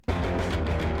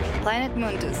Planet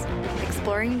Mundus,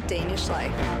 exploring Danish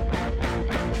life.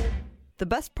 The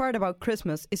best part about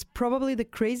Christmas is probably the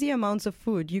crazy amounts of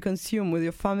food you consume with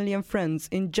your family and friends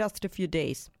in just a few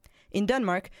days. In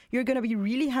Denmark, you're going to be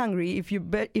really hungry if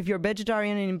you're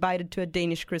vegetarian and invited to a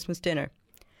Danish Christmas dinner.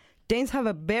 Danes have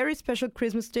a very special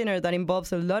Christmas dinner that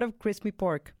involves a lot of crispy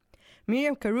pork.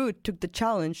 Miriam Karut took the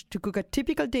challenge to cook a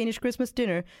typical Danish Christmas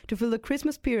dinner to fill the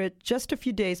Christmas period just a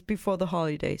few days before the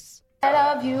holidays. I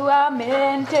love you, I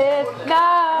meant it.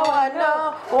 Now I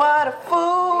know what a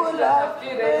fool I've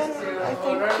been. I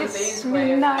think it's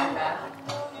me now.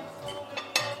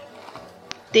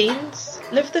 Danes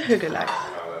live the hygge life,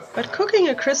 but cooking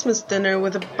a Christmas dinner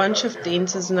with a bunch of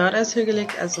Danes is not as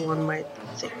hyggelig as one might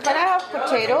think. Can I have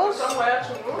potatoes?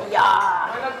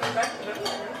 Yeah.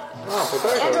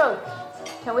 Andrew,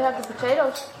 can we have the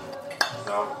potatoes?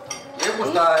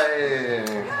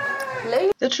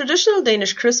 The traditional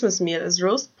Danish Christmas meal is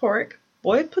roast pork,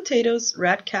 boiled potatoes,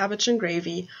 red cabbage and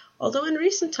gravy, although in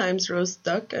recent times roast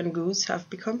duck and goose have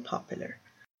become popular.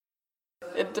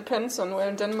 It depends on where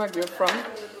in Denmark you're from.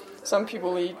 Some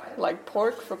people eat like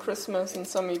pork for Christmas and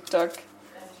some eat duck.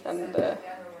 And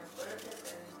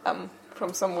I'm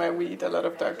from somewhere we eat a lot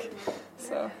of duck.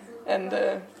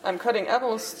 I'm cutting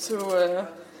apples to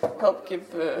help give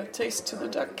taste to the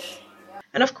duck.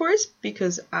 And of course,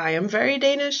 because I am very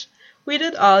Danish, we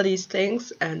did all these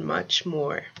things and much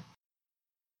more.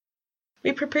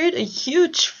 We prepared a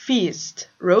huge feast: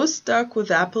 roast duck with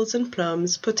apples and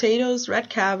plums, potatoes, red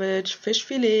cabbage, fish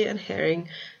fillet and herring,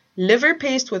 liver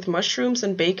paste with mushrooms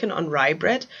and bacon on rye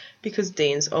bread, because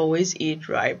Danes always eat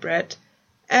rye bread,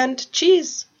 and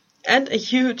cheese, and a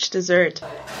huge dessert.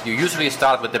 You usually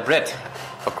start with the bread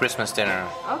for Christmas dinner.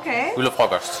 Okay.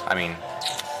 Julefrokost, I mean.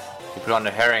 You put on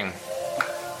the herring.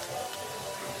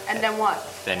 And then what?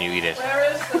 Then you eat it.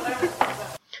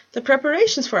 The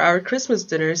preparations for our Christmas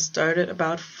dinner started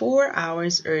about 4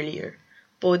 hours earlier.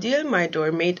 Bodil, my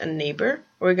doormate and neighbor,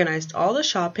 organized all the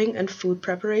shopping and food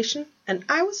preparation, and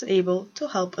I was able to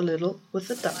help a little with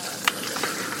the duck.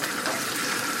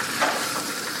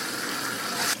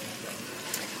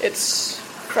 It's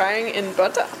frying in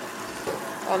butter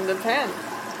on the pan.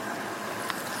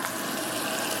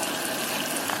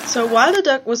 So while the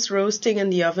duck was roasting in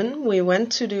the oven, we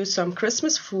went to do some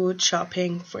Christmas food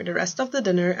shopping for the rest of the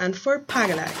dinner and for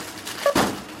pakkelej.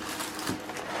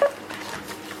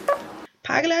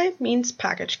 Pakkelej means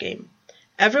package game.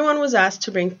 Everyone was asked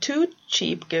to bring 2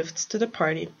 cheap gifts to the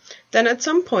party. Then at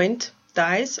some point,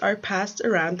 dice are passed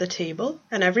around the table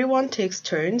and everyone takes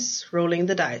turns rolling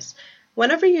the dice.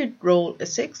 Whenever you roll a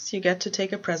 6, you get to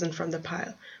take a present from the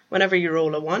pile. Whenever you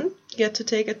roll a 1, you get to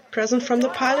take a present from the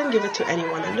pile and give it to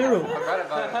anyone in the room.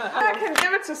 I can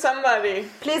give it to somebody.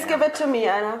 Please give it to me,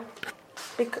 Anna.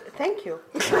 Thank you.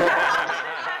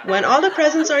 When all the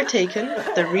presents are taken,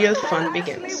 the real fun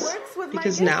begins.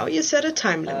 Because now you set a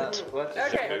time limit.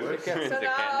 Okay, so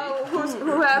now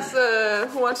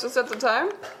who wants to set the time?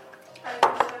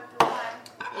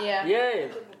 Yeah.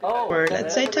 For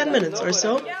let's say 10 minutes or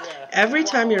so. Every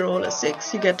time you roll a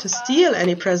 6, you get to steal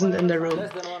any present in the room.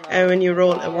 And when you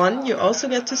roll a 1, you also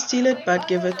get to steal it but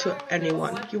give it to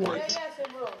anyone you want.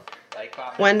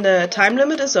 When the time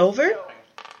limit is over,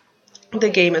 the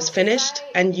game is finished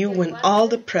and you win all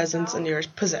the presents in your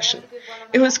possession.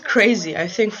 It was crazy. I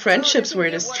think friendships were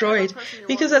destroyed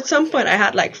because at some point I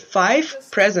had like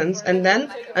 5 presents and then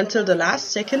until the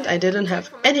last second I didn't have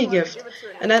any gift.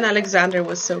 And then Alexander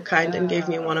was so kind and gave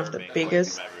me one of the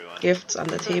biggest gifts on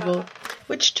the table,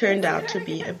 which turned out to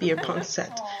be a beer pong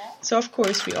set. So of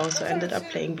course we also ended up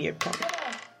playing beer pong.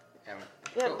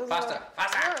 Faster!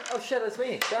 Oh shit, it's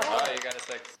me. Oh, you got a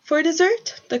 6. For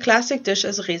dessert, the classic dish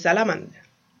is risalamande.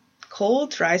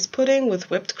 Cold rice pudding with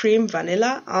whipped cream,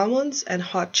 vanilla, almonds and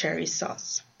hot cherry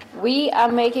sauce. We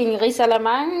are making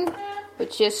risalamande,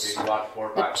 which is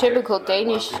the typical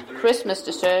Danish Christmas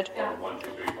dessert.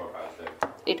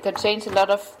 It contains a lot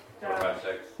of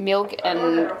milk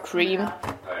and cream.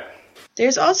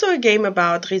 There's also a game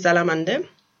about risalamande.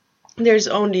 There's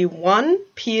only 1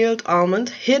 peeled almond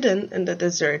hidden in the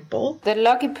dessert bowl. The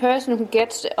lucky person who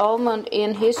gets the almond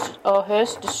in his or her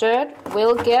dessert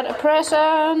will get a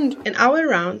present. In our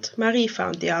round, Marie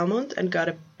found the almond and got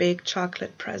a big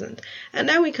chocolate present. And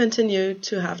then we continued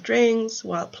to have drinks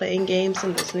while playing games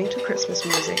and listening to Christmas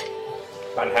music.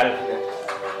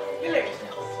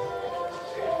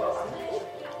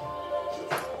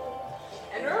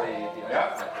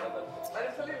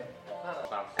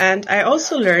 And I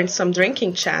also learned some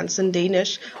drinking chants in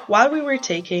Danish while we were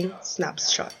taking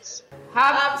snapshots.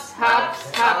 Haps,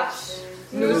 haps, haps.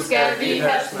 Nu skal vi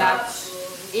have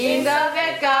snaps. En, der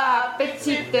vækker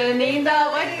appetitten, en, der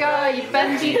rykker i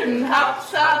banditten.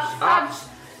 Haps, haps, haps,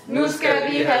 nu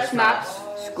skal vi have snaps.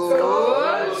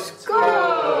 Skål,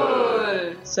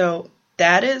 skål! So,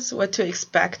 that is what to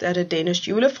expect at a Danish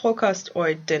julefrokost, or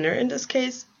a dinner in this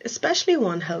case, especially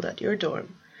one held at your dorm.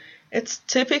 It's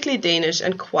typically Danish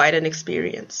and quite an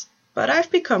experience. But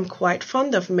I've become quite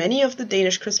fond of many of the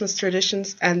Danish Christmas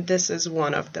traditions, and this is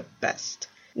one of the best.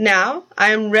 Now,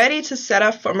 I am ready to set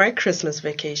off for my Christmas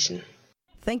vacation.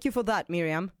 Thank you for that,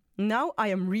 Miriam. Now I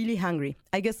am really hungry.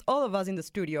 I guess all of us in the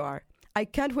studio are. I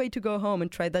can't wait to go home and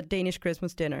try that Danish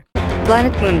Christmas dinner.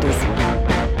 Planet Mundus.